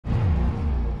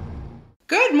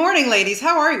Good morning, ladies.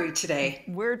 How are you today?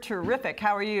 We're terrific.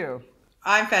 How are you?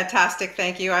 I'm fantastic,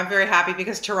 thank you. I'm very happy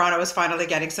because Toronto is finally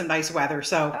getting some nice weather,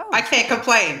 so Oh, I can't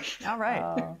complain. all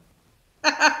right.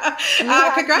 Do you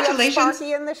have Congratulations.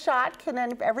 Sparky in the shot? Can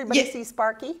everybody Ye- see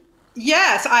Sparky?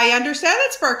 yes, I understand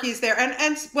that Sparky's there,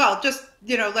 and well, just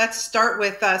let's start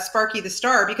with Sparky the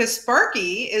Star because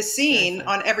Sparky is seen Seriously.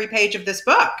 on every page of this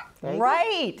book There you go.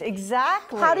 Right,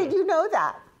 exactly. How did you know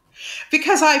that?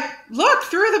 because I looked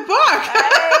through the book.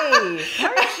 Hey,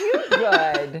 aren't you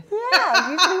good?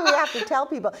 Yeah, usually we have to tell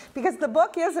people because the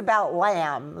book is about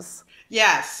lambs.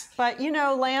 Yes. But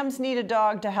lambs need a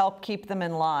dog to help keep them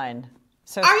in line.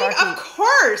 So Are you? Sparky, Of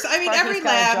course. I mean, Sparky's every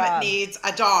got a lamb job. needs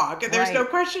a dog. There's no Right.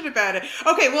 question about it.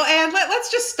 Okay, well, Anne,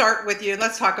 let's just start with you and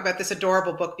let's talk about this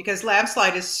adorable book because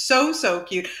Lambslide is so, so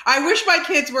cute. I wish my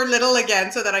kids were little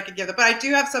again so that I could give them, but I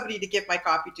do have somebody to give my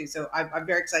copy to, so I'm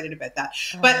very excited about that.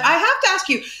 But I have to ask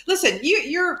you, listen,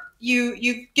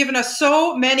 you've given us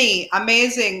so many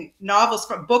amazing novels,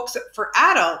 books for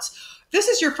adults. This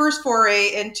is your first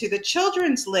foray into the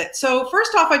children's lit. So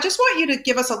first off, I just want you to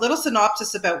give us a little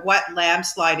synopsis about what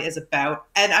Lambslide is about.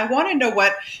 And I want to know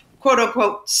what, quote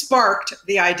unquote, sparked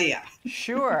the idea.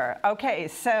 Sure. Okay,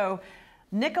 so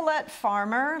Nicolette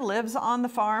Farmer lives on the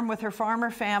farm with her farmer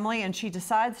family, and she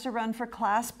decides to run for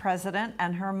class president,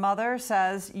 and her mother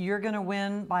says, "You're going to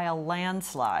win by a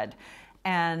landslide."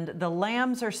 And the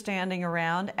lambs are standing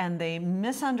around and they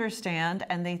misunderstand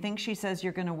and they think she says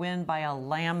you're going to win by a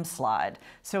landslide.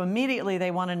 So immediately they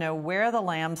want to know where the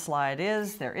landslide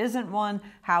is. There isn't one.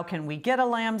 How can we get a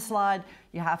landslide?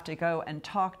 You have to go and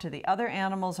talk to the other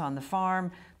animals on the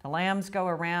farm. The lambs go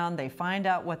around. They find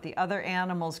out what the other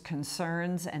animals'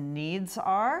 concerns and needs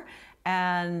are.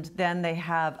 And then they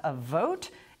have a vote.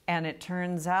 And it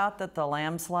turns out that the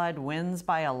Lambslide wins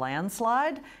by a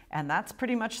landslide, and that's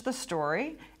pretty much the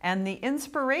story. And the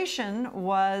inspiration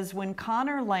was when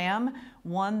Connor Lamb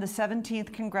won the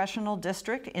 17th Congressional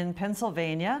District in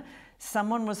Pennsylvania.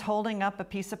 Someone was holding up a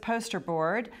piece of poster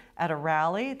board at a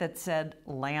rally that said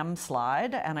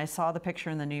Lambslide, and I saw the picture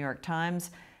in the New York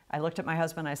Times. I looked at my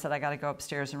husband, I said, I gotta go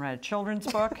upstairs and write a children's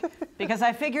book because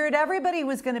I figured everybody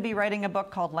was gonna be writing a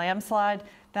book called Lambslide.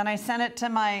 Then I sent it to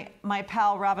my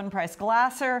pal Robin Preiss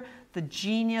Glasser, the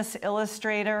genius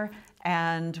illustrator,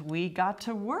 and we got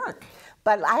to work.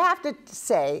 But I have to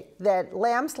say that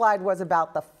Lambslide was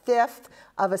about the fifth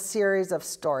of a series of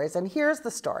stories. And here's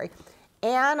the story.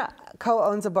 Anne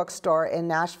co-owns a bookstore in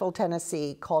Nashville,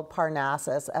 Tennessee called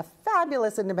Parnassus, a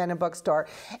fabulous independent bookstore.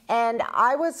 And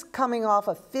I was coming off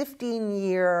a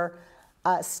 15-year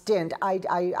stint.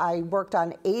 I worked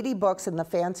on 80 books in the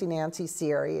Fancy Nancy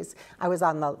series. I was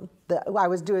on I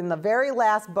was doing the very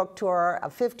last book tour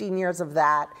of 15 years of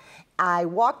that. I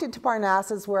walked into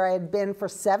Parnassus where I had been for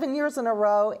 7 years in a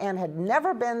row and had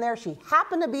never been there. She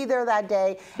happened to be there that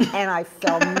day, and I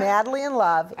fell madly in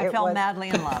love. I fell madly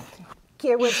in love.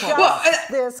 It was just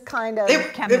this kind of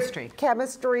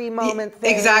chemistry moment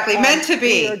thing. Exactly, meant to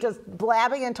be. We were just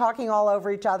blabbing and talking all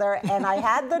over each other, and I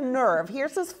had the nerve.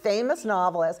 Here's this famous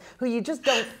novelist who you just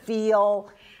don't feel,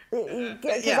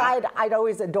 because I'd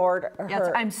always adored her. Yes,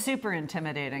 I'm super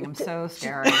intimidating. I'm so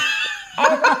scary.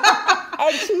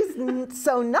 And she's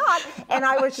so not, and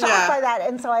I was shocked by that.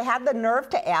 And so I had the nerve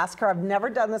to ask her, I've never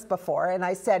done this before, and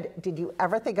I said, did you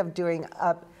ever think of doing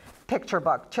a picture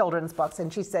book, children's books?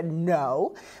 And she said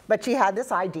no, but she had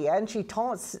this idea, and she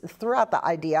threw out the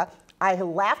idea. I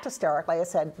laughed hysterically. I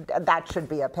said, that should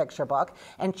be a picture book.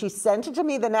 And she sent it to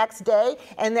me the next day,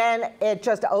 and then it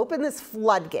just opened this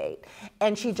floodgate.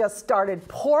 And she just started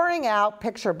pouring out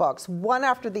picture books, one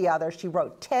after the other. She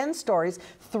wrote 10 stories.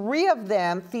 3 of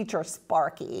them feature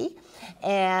Sparky.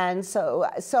 And so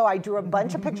I drew a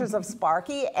bunch of pictures of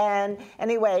Sparky. And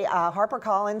anyway,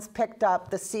 HarperCollins picked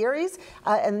up the series,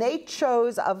 and they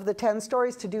chose, of the 10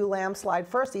 stories, to do Lambslide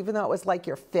first, even though it was like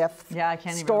your 5th I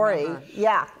can't story. even remember.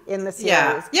 Yeah, in the series.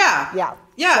 Yeah.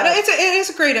 So, no, it is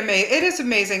a great, it is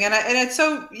amazing, and it's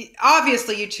so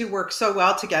obviously you two work so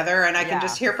well together, and I can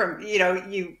just hear from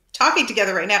you talking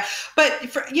together right now. But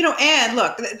for, Anne,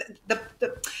 look, the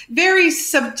very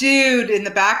subdued in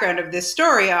the background of this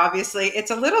story. Obviously,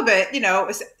 it's a little bit,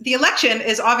 the election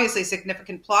is obviously a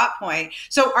significant plot point.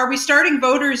 So, are we starting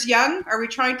voters young? Are we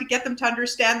trying to get them to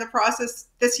understand the process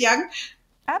this young?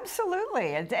 Absolutely.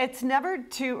 It's never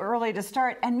too early to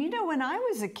start. And when I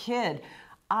was a kid,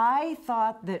 I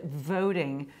thought that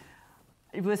voting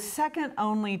was second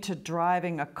only to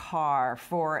driving a car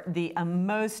for the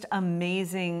most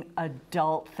amazing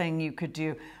adult thing you could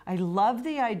do. I love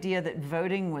the idea that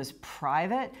voting was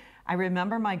private. I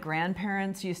remember my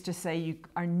grandparents used to say you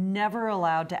are never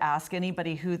allowed to ask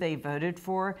anybody who they voted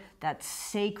for. That's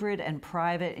sacred and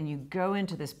private, and you go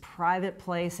into this private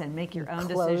place and make your own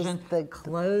decision.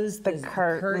 Close the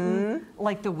curtain.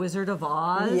 Like the Wizard of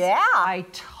Oz. Yeah. I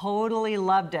totally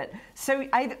loved it. So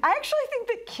I actually think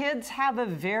that kids have a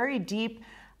very deep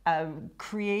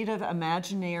creative,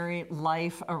 imaginary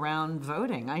life around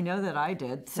voting. I know that I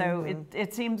did. So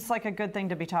it seems like a good thing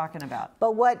to be talking about.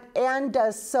 But what Anne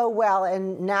does so well,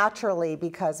 and naturally,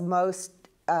 because most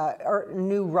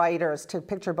new writers to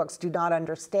picture books do not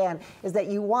understand, is that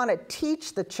you want to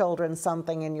teach the children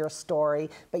something in your story,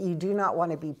 but you do not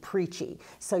want to be preachy.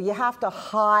 So you have to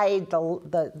hide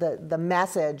the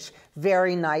message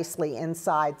very nicely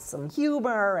inside some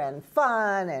humor and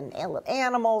fun and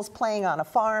animals playing on a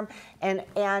farm,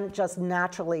 and just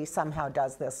naturally somehow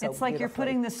does this so It's like you're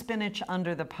putting the spinach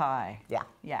under the pie. Yeah.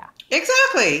 Yeah.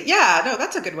 Exactly. Yeah, no,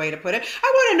 that's a good way to put it.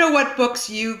 I want to know what books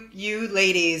you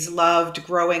ladies loved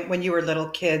growing when you were little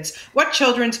kids. What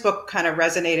children's book kind of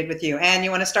resonated with you? Anne,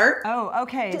 you want to start? Oh,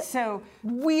 okay. So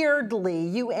weirdly,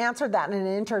 you answered that in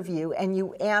an interview, and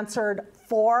you answered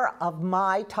 4 of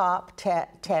my top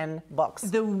 10 books.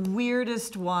 The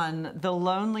weirdest one, The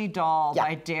Lonely Doll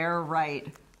by Dare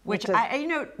Wright. Which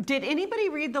did anybody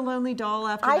read The Lonely Doll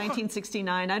after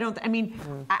 1969?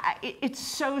 It's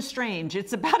so strange.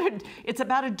 It's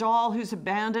about a doll who's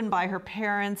abandoned by her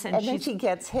parents, and then she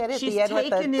gets hit at she's the end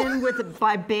taken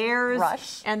by bears.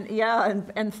 Rush.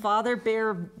 And Father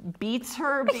Bear beats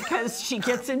her because she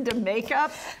gets into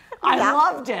makeup. I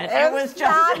loved it. It was just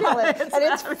fabulous. And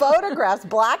it's photographs,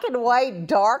 black and white,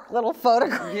 dark little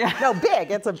photographs. Yeah. No, big.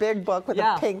 It's a big book with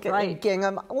a pink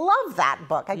gingham. Love that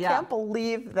book. I can't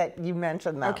believe that you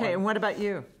mentioned that one. Okay, and what about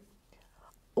you?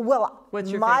 Well,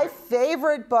 What's your my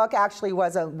favorite book actually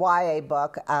was a YA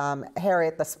book,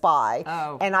 Harriet the Spy.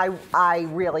 Oh. And I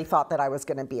really thought that I was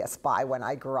going to be a spy when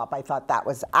I grew up. I thought that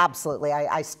was absolutely,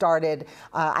 I started,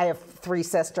 I have 3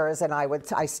 sisters, and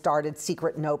I started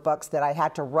secret notebooks that I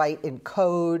had to write in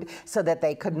code so that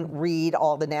they couldn't read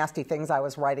all the nasty things I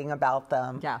was writing about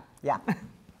them. Yeah. Yeah.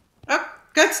 Oh,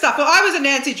 good stuff. Well, I was a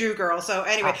Nancy Drew girl, so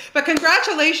anyway. But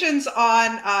congratulations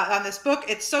on this book.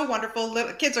 It's so wonderful.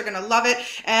 Kids are going to love it.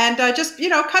 And just,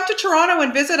 come to Toronto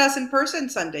and visit us in person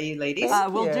Sunday, ladies.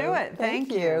 We'll do it.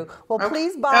 Thank you. Well,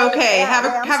 please buy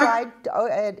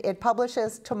Lambslide. It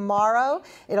publishes tomorrow.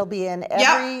 It'll be in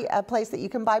every place that you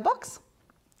can buy books.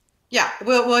 Yeah,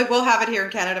 we'll have it here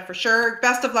in Canada for sure.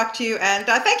 Best of luck to you. And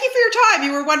thank you for your time.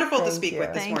 You were wonderful to speak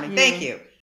with this morning. Thank you.